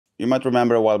You might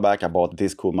remember a while back I bought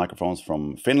these cool microphones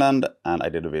from Finland and I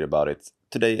did a video about it.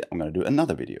 Today I'm gonna do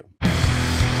another video.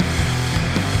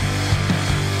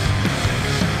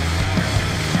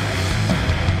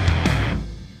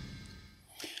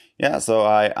 Yeah, so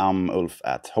I am Ulf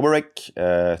at HoboRec.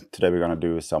 Today we're gonna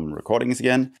do some recordings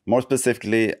again. More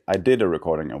specifically, I did a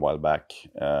recording a while back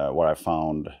where I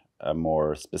found a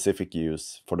more specific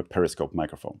use for the Periscope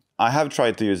microphone. I have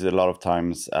tried to use it a lot of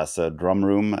times as a drum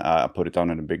room. I put it on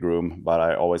in a big room, but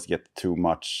I always get too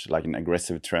much, like an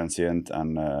aggressive transient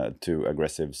and too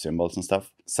aggressive cymbals and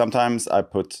stuff. Sometimes I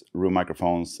put room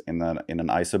microphones in an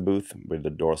ISO booth with the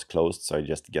doors closed, so I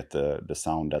just get the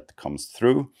sound that comes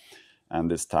through. And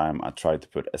this time I tried to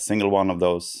put a single one of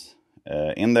those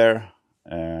in there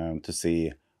to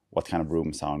see what kind of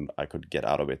room sound I could get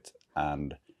out of it.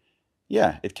 And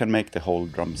yeah, it can make the whole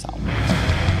drum sound.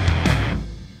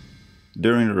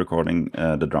 During the recording,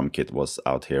 the drum kit was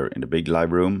out here in the big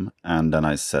live room, and then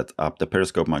I set up the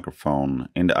Periscope microphone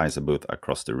in the ISO booth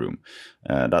across the room.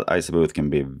 That ISO booth can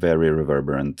be very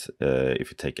reverberant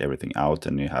if you take everything out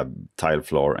and you have tile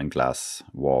floor and glass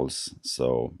walls,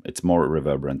 so it's more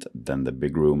reverberant than the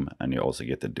big room, and you also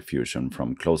get the diffusion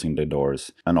from closing the doors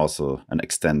and also an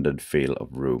extended feel of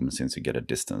room since you get a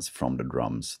distance from the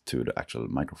drums to the actual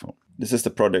microphone. This is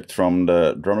the project from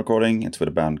the drum recording. It's with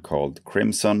a band called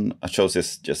Crimson. I chose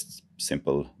this just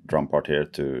simple drum part here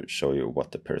to show you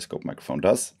what the Periscope microphone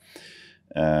does.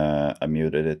 I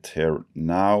muted it here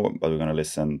now, but we're going to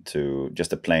listen to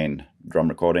just a plain drum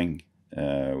recording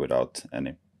without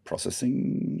any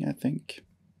processing, I think.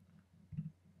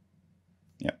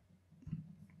 Yeah.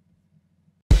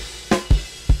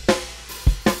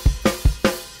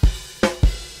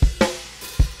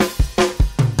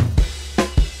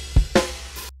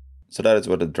 So that is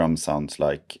what the drum sounds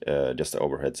like, just the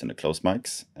overheads and the close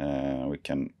mics. We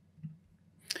can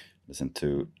listen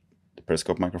to the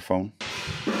Periscope microphone.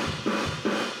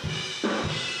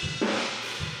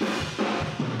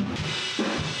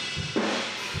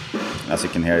 As you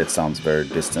can hear, it sounds very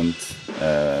distant,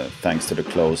 thanks to the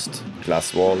closed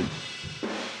glass wall.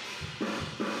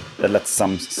 That lets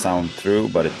some sound through,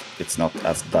 but it's not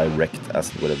as direct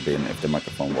as it would have been if the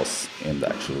microphone was in the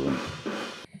actual room.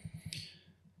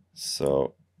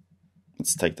 So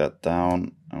let's take that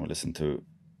down and we'll listen to.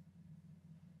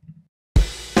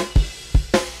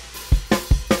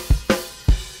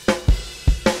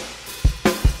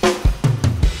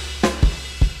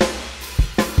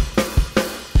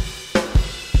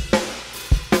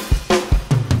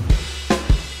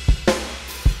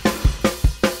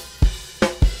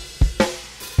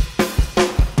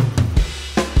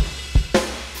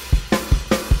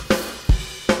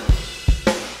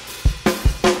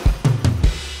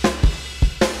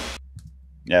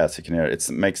 Yeah, as you can hear, it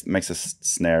makes a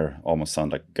snare almost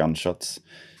sound like gunshots.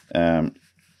 I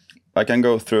can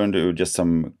go through and do just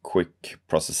some quick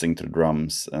processing to the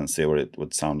drums and see what it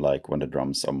would sound like when the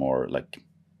drums are more like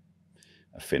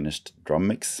a finished drum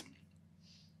mix.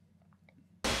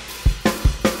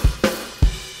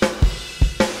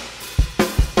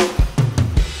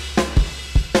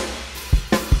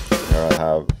 Here I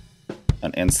have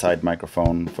an inside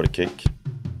microphone for the kick.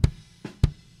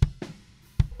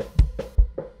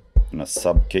 And a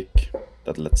sub kick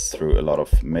that lets through a lot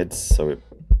of mids, so we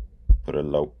put a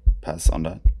low pass on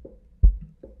that.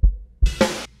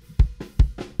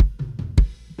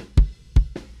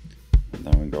 And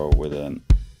then we go with an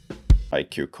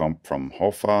IQ comp from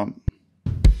Hofa.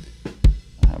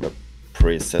 I have a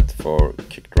preset for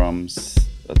kick drums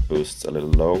that boosts a little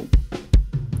low.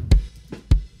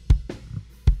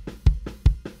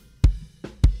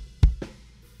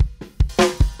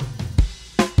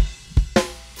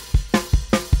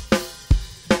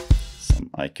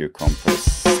 IQ comp for the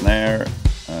snare.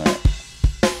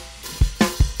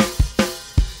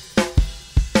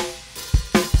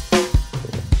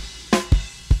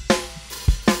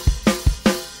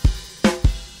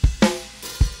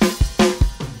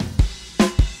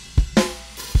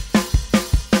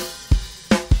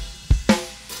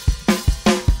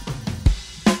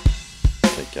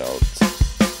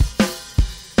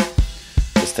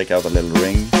 Take out a little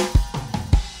ring.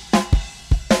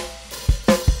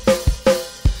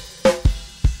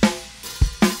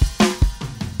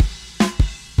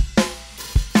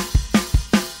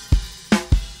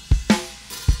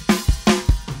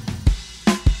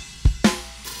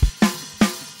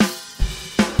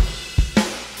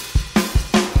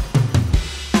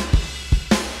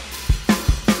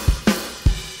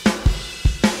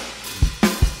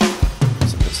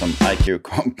 Some IQ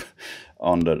comp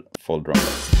on the full drum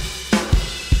bass.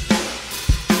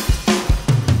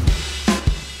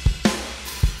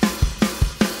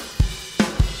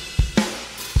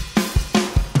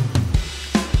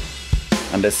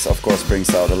 And this of course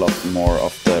brings out a lot more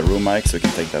of the room mic, so we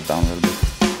can take that down a little bit.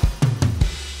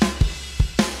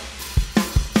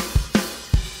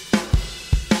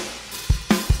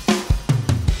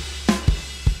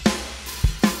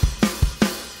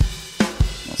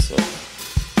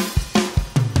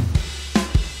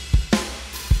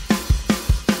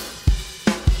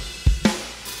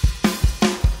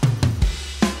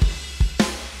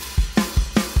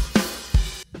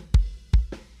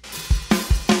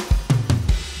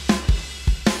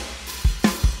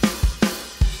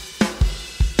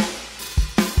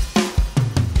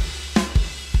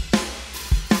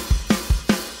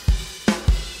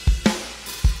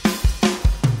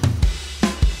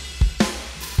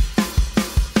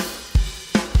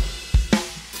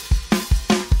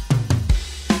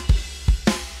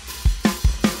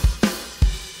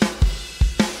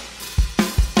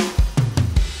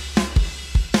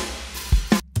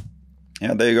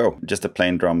 Yeah, there you go. Just a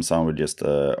plain drum sound with just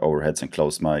overheads and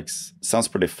closed mics. Sounds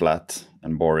pretty flat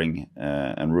and boring.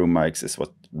 And room mics is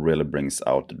what really brings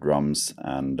out the drums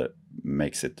and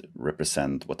makes it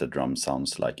represent what the drum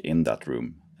sounds like in that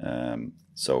room.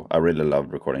 So I really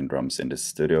love recording drums in this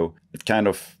studio. It kind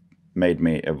of made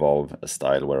me evolve a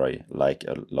style where I like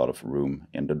a lot of room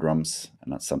in the drums.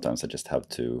 And sometimes I just have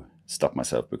to stop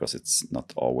myself because it's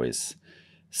not always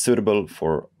suitable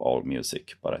for all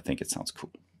music, but I think it sounds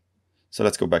cool. So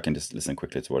let's go back and just listen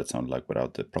quickly to what it sounded like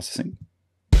without the processing.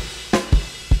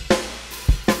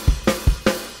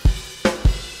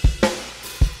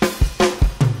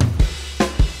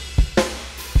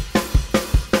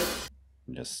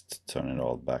 Just turn it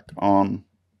all back on.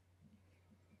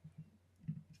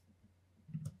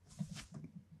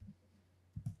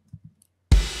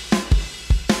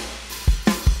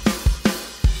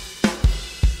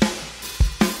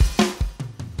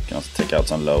 You can also take out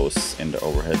some lows in the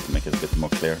overhead to make it a bit more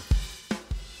clear.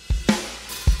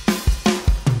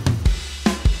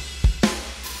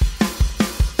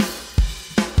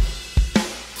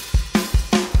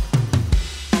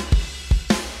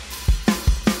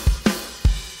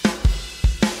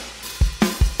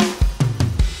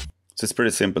 So it's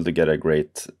pretty simple to get a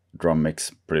great drum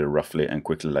mix pretty roughly and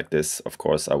quickly like this. Of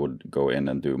course, I would go in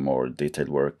and do more detailed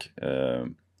work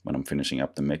when I'm finishing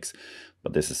up the mix.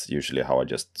 But this is usually how I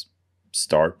just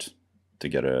start to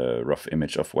get a rough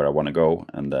image of where I want to go.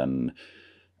 And then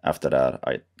after that,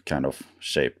 I kind of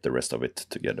shape the rest of it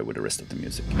together with the rest of the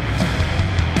music.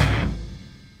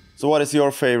 So what is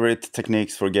your favorite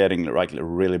techniques for getting like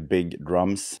really big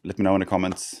drums? Let me know in the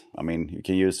comments. I mean, you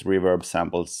can use reverb,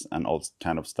 samples, and all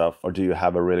kind of stuff. Or do you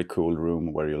have a really cool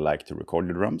room where you like to record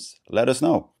your drums? Let us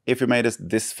know. If you made it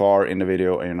this far in the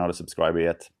video and you're not a subscriber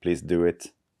yet, please do it.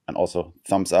 And also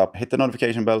thumbs up, hit the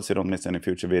notification bell so you don't miss any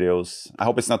future videos. I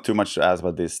hope it's not too much to ask,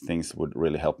 but these things would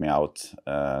really help me out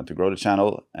to grow the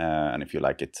channel. And if you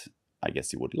like it, I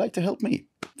guess you would like to help me.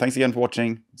 Thanks again for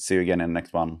watching. See you again in the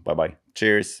next one. Bye bye.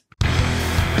 Cheers.